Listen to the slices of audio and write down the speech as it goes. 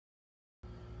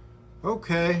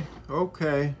Okay,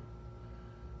 okay.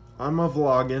 I'm a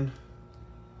vlogging.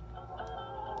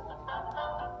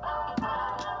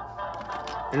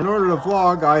 In order to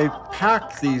vlog, I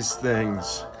pack these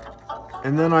things.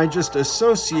 And then I just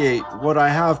associate what I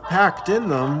have packed in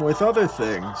them with other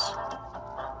things.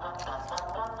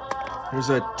 There's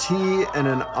a T and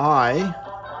an I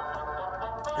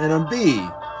and a B.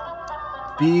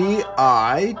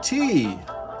 B-I-T.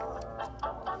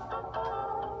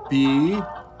 B-I-T.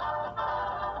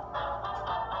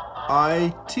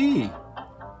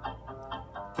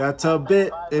 That's a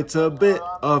bit, it's a bit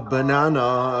of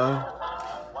banana.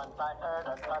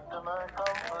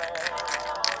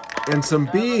 And some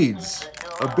beads,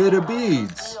 a bit of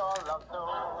beads.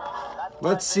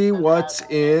 Let's see what's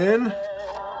in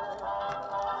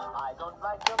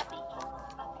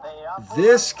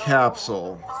this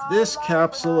capsule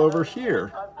over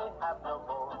here.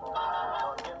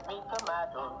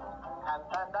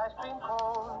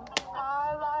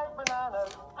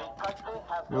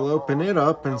 We'll open it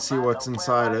up and see what's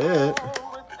inside of it.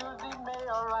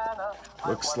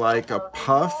 Looks like a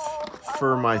puff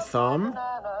for my thumb.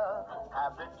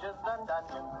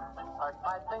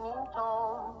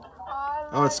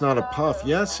 Oh, it's not a puff.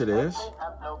 Yes, it is.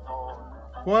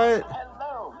 What?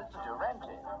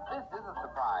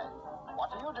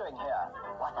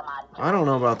 I don't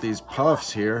know about these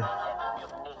puffs here.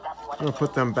 I'm gonna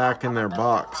put them back in their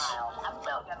box.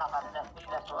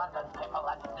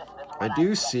 I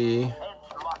do see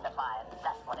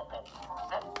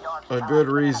a good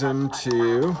reason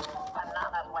to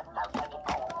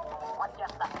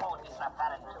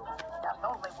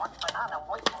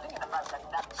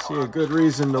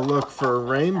look for a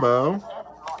rainbow.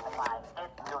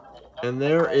 And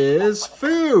there is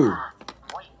foo.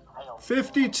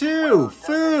 52,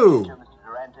 foo.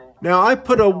 Now I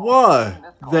put a "wa"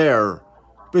 there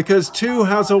because 2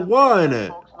 has a "wa" in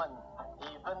it.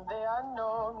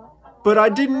 But I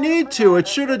didn't need to. It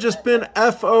should have just been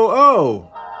FOO.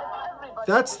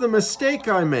 That's the mistake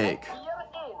I make.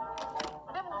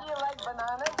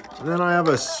 And then I have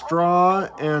a straw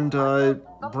and a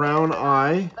brown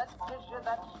eye.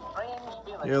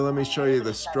 Here, let me show you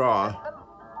the straw.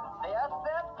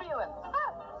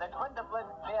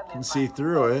 You can see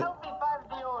through it.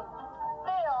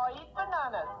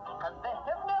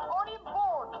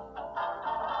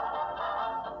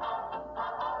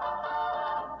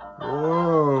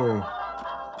 Whoa.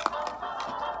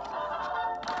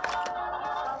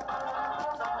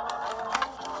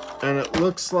 And it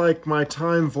looks like my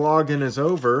time vlogging is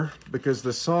over because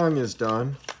the song is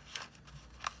done.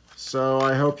 So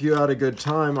I hope you had a good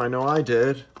time. I know I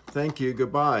did. Thank you.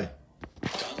 Goodbye.